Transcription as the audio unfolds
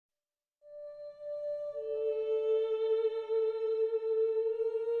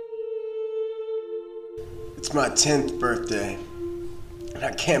It's my 10th birthday, and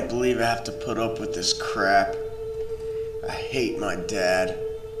I can't believe I have to put up with this crap. I hate my dad.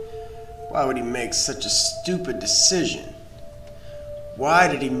 Why would he make such a stupid decision? Why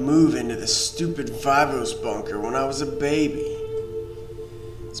did he move into the stupid Vivos bunker when I was a baby?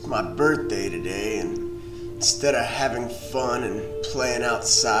 It's my birthday today, and instead of having fun and playing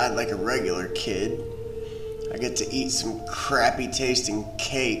outside like a regular kid, I get to eat some crappy tasting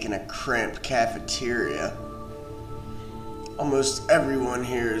cake in a cramped cafeteria. Almost everyone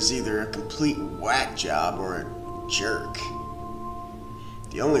here is either a complete whack job or a jerk.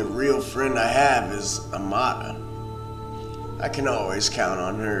 The only real friend I have is Amata. I can always count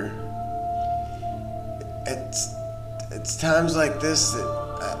on her. It's times like this that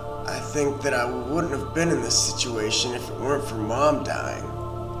I think that I wouldn't have been in this situation if it weren't for Mom dying.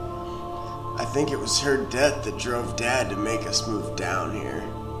 I think it was her death that drove Dad to make us move down here.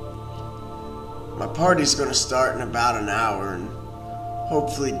 My party's gonna start in about an hour, and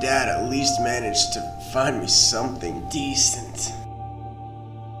hopefully Dad at least managed to find me something decent.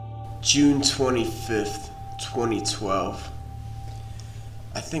 June 25th, 2012.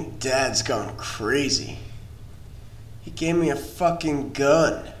 I think Dad's gone crazy. He gave me a fucking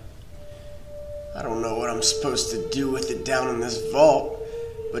gun. I don't know what I'm supposed to do with it down in this vault,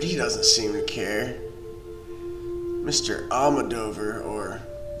 but he doesn't seem to care. Mr. Almodovar, or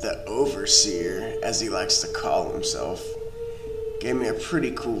the Overseer, as he likes to call himself, gave me a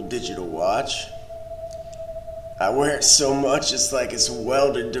pretty cool digital watch. I wear it so much it's like it's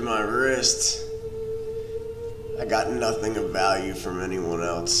welded to my wrist. I got nothing of value from anyone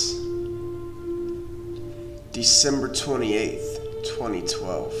else. December 28th,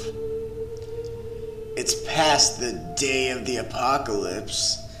 2012. It's past the day of the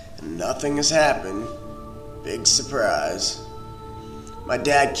apocalypse, and nothing has happened. Big surprise. My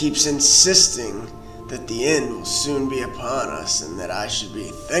dad keeps insisting that the end will soon be upon us and that I should be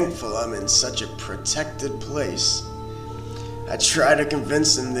thankful I'm in such a protected place. I try to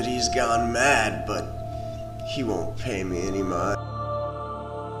convince him that he's gone mad, but he won't pay me any mind.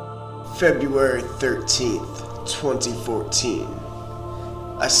 February 13th, 2014.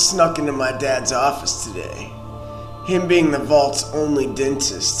 I snuck into my dad's office today. Him being the vault's only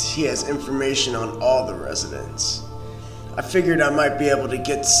dentist, he has information on all the residents. I figured I might be able to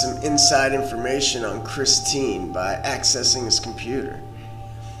get some inside information on Christine by accessing his computer.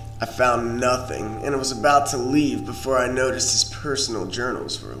 I found nothing, and I was about to leave before I noticed his personal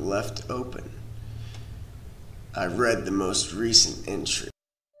journals were left open. I read the most recent entry.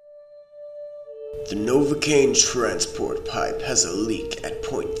 The Novocaine transport pipe has a leak at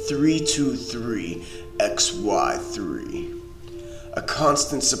point 323 XY3. A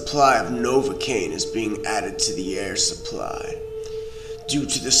constant supply of Novocaine is being added to the air supply. Due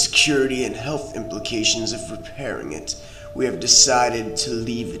to the security and health implications of repairing it, we have decided to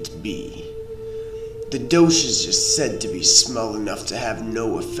leave it be. The dosage is said to be small enough to have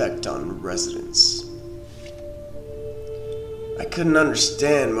no effect on residents. I couldn't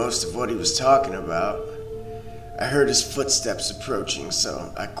understand most of what he was talking about. I heard his footsteps approaching,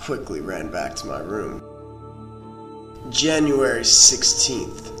 so I quickly ran back to my room. January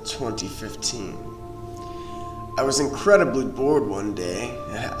 16th, 2015. I was incredibly bored one day,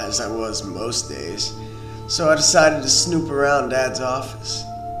 as I was most days, so I decided to snoop around Dad's office.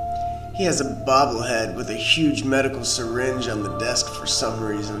 He has a bobblehead with a huge medical syringe on the desk for some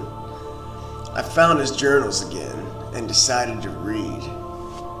reason. I found his journals again and decided to read.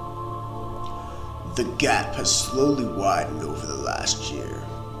 The gap has slowly widened over the last year.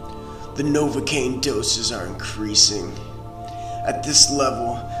 The Novocaine doses are increasing. At this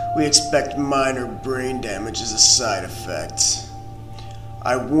level, we expect minor brain damage as a side effect.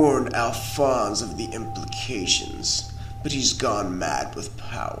 I warned Alphonse of the implications, but he's gone mad with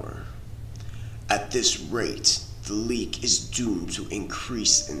power. At this rate, the leak is doomed to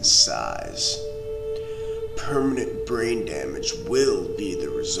increase in size. Permanent brain damage will be the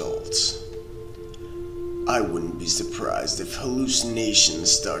result. I wouldn't be surprised if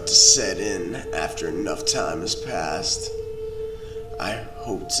hallucinations start to set in after enough time has passed. I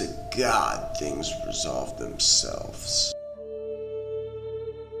hope to God things resolve themselves.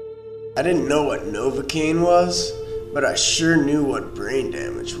 I didn't know what Novocaine was, but I sure knew what brain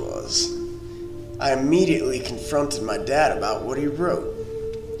damage was. I immediately confronted my dad about what he wrote.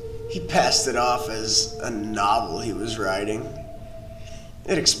 He passed it off as a novel he was writing.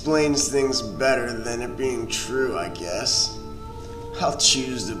 It explains things better than it being true, I guess. I'll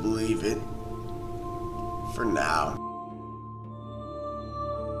choose to believe it. For now.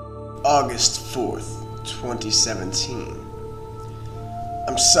 August 4th, 2017.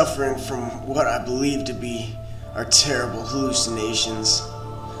 I'm suffering from what I believe to be are terrible hallucinations.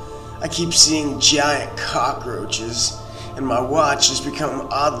 I keep seeing giant cockroaches, and my watch has become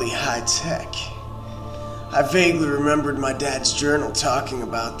oddly high-tech. I vaguely remembered my dad's journal talking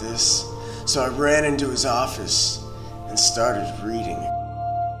about this, so I ran into his office and started reading.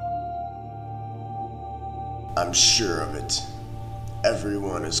 I'm sure of it.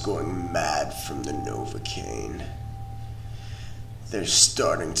 Everyone is going mad from the Novocaine. They're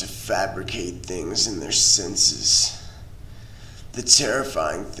starting to fabricate things in their senses. The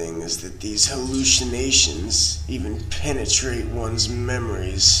terrifying thing is that these hallucinations even penetrate one's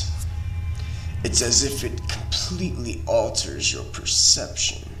memories. It's as if it completely alters your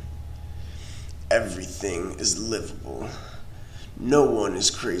perception. Everything is livable. No one is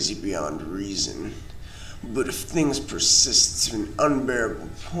crazy beyond reason. But if things persist to an unbearable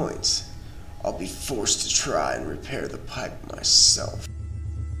point, I'll be forced to try and repair the pipe myself.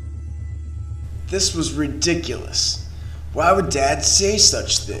 This was ridiculous. Why would Dad say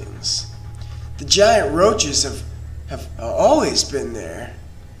such things? The giant roaches have always been there,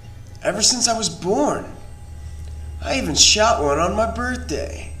 ever since I was born. I even shot one on my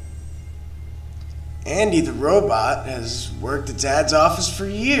birthday. Andy the robot has worked at Dad's office for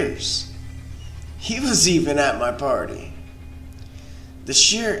years. He was even at my party. The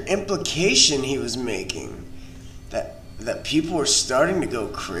sheer implication he was making that people were starting to go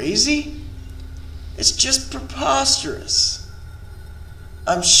crazy, it's just preposterous.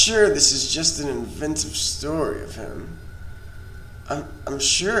 I'm sure this is just an inventive story of him. I'm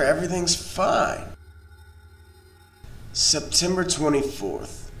sure everything's fine. September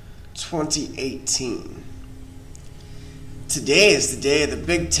 24th, 2018. Today is the day of the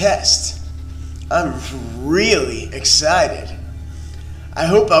big test. I'm really excited. I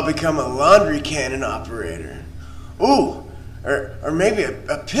hope I'll become a laundry cannon operator. Ooh, or maybe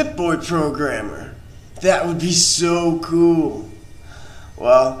a Pip-Boy programmer. That would be so cool.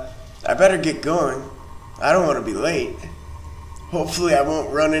 Well, I better get going. I don't want to be late. Hopefully I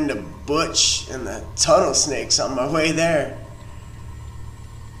won't run into Butch and the tunnel snakes on my way there.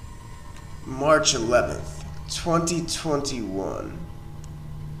 March 11th, 2021.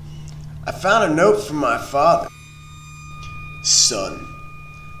 I found a note from my father. Son,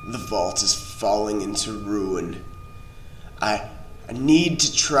 the vault is falling into ruin. I need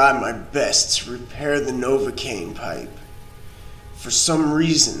to try my best to repair the Novocaine pipe. For some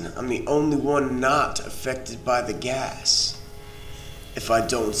reason, I'm the only one not affected by the gas. If I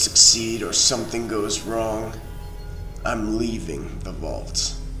don't succeed or something goes wrong, I'm leaving the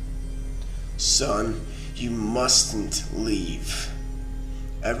vault. Son, you mustn't leave.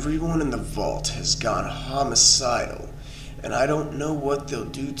 Everyone in the vault has gone homicidal, and I don't know what they'll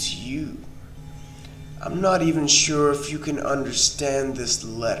do to you. I'm not even sure if you can understand this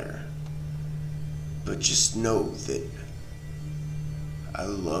letter, but just know that I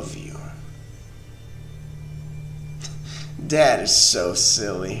love you. Dad is so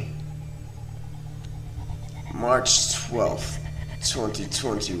silly. March 12th,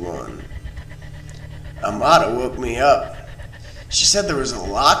 2021. Amada woke me up. She said there was a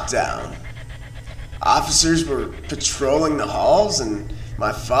lockdown. Officers were patrolling the halls and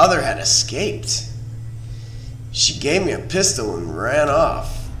my father had escaped. She gave me a pistol and ran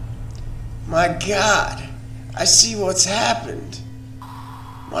off. My God, I see what's happened.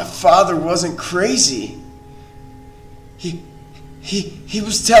 My father wasn't crazy. He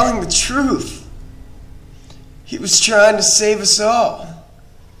was telling the truth. He was trying to save us all.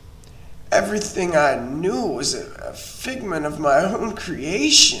 Everything I knew was a figment of my own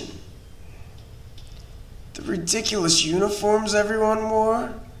creation. The ridiculous uniforms everyone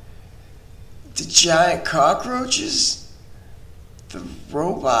wore, the giant cockroaches, the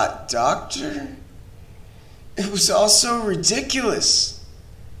robot doctor. It was all so ridiculous.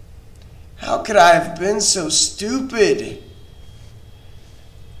 How could I have been so stupid?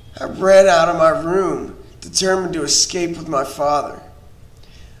 I ran out of my room, determined to escape with my father.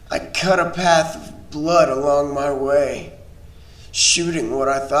 I cut a path of blood along my way, shooting what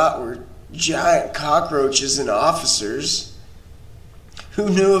I thought were giant cockroaches and officers. Who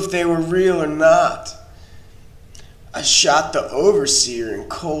knew if they were real or not? I shot the overseer in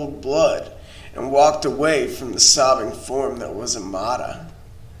cold blood and walked away from the sobbing form that was Amada.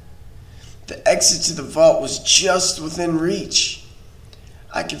 The exit to the vault was just within reach.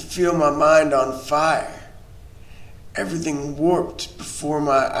 I could feel my mind on fire. Everything warped before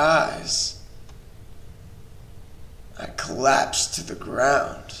my eyes. I collapsed to the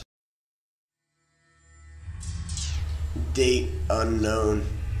ground. Date unknown.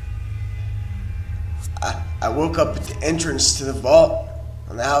 I woke up at the entrance to the vault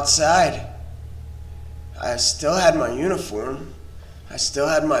On the outside, I still had my uniform. I still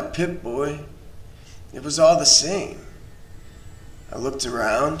had my Pip-Boy. It was all the same. I looked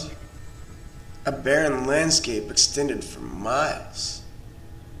around. A barren landscape extended for miles.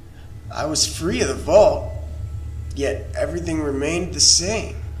 I was free of the vault, yet everything remained the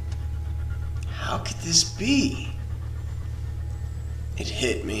same. How could this be? It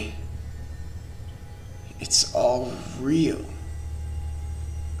hit me. It's all real.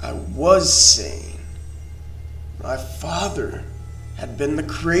 I was sane. My father had been the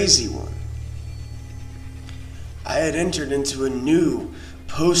crazy one. I had entered into a new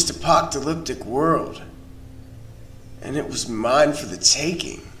post-apocalyptic world, and it was mine for the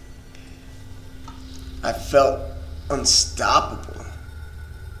taking. I felt unstoppable.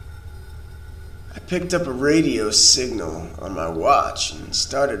 I picked up a radio signal on my watch and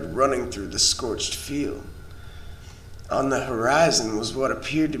started running through the scorched field. On the horizon was what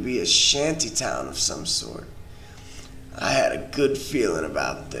appeared to be a shanty town of some sort. I had a good feeling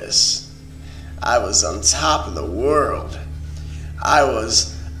about this. I was on top of the world. I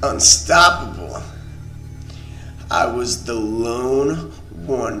was unstoppable. I was the lone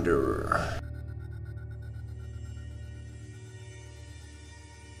wanderer.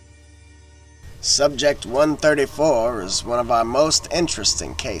 Subject 134 is one of our most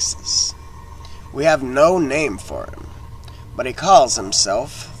interesting cases. We have no name for him, but he calls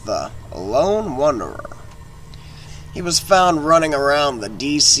himself the Lone Wanderer. He was found running around the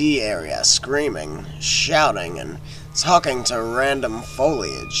D.C. area screaming, shouting, and talking to random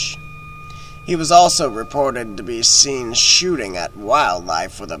foliage. He was also reported to be seen shooting at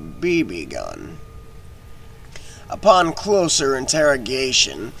wildlife with a BB gun. Upon closer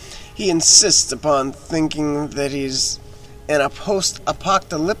interrogation, he insists upon thinking that he's in a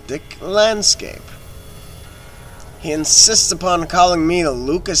post-apocalyptic landscape. He insists upon calling me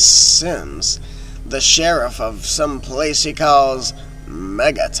Lucas Sims, the sheriff of some place he calls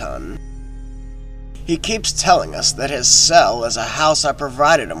Megaton. He keeps telling us that his cell is a house I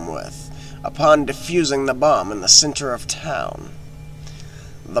provided him with upon defusing the bomb in the center of town.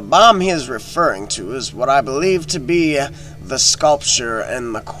 The bomb he is referring to is what I believe to be the sculpture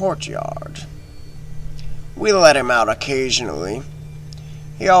in the courtyard. We let him out occasionally.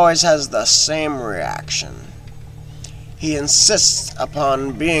 He always has the same reaction. He insists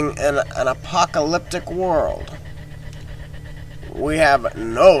upon being in an apocalyptic world. We have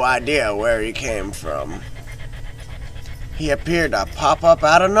no idea where he came from. He appeared to pop up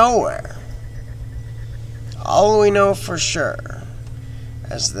out of nowhere. All we know for sure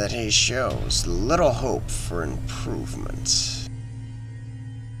is that he shows little hope for improvement.